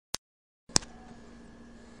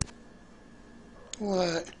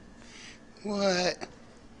What? What?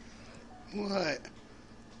 What?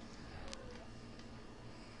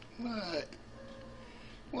 What?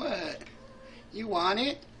 What? You want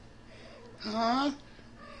it? Huh?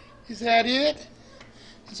 Is that it?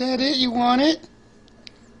 Is that it? You want it?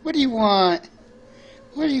 What do you want?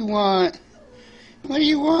 What do you want? What do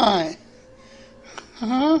you want?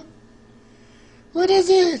 Huh? What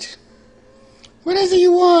is it? What is it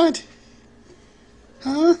you want?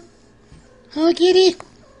 Huh? Huh, kitty?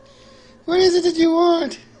 What is it that you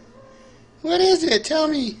want? What is it? Tell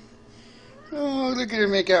me. Oh, look at her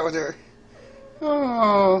make out with her.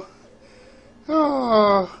 Oh.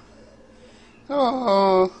 Oh.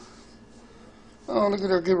 Oh. Oh, look at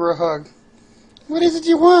her give her a hug. What is it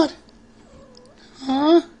you want?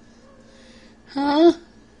 Huh? Huh?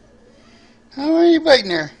 How are you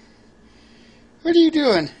biting her? What are you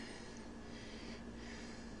doing?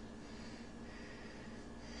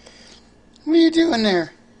 What are you doing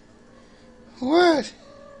there? What?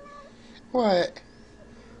 What?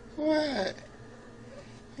 What?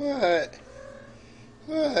 What?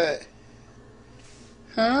 What?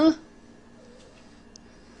 Huh?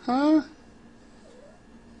 Huh?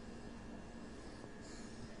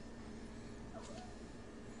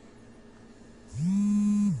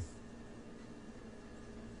 You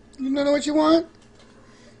don't know what you want?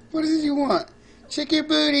 What is it you want? Shake your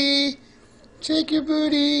booty. Shake your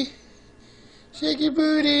booty. Shake your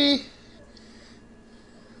booty.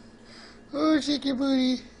 Oh, shake your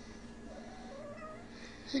booty.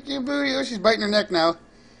 Shake your booty. Oh, she's biting her neck now.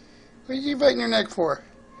 What are you biting her neck for?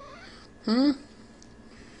 Hmm?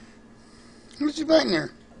 What's she biting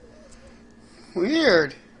her?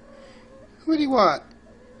 Weird. What do you want?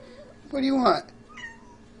 What do you want?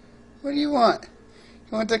 What do you want?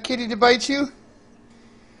 You want that kitty to bite you?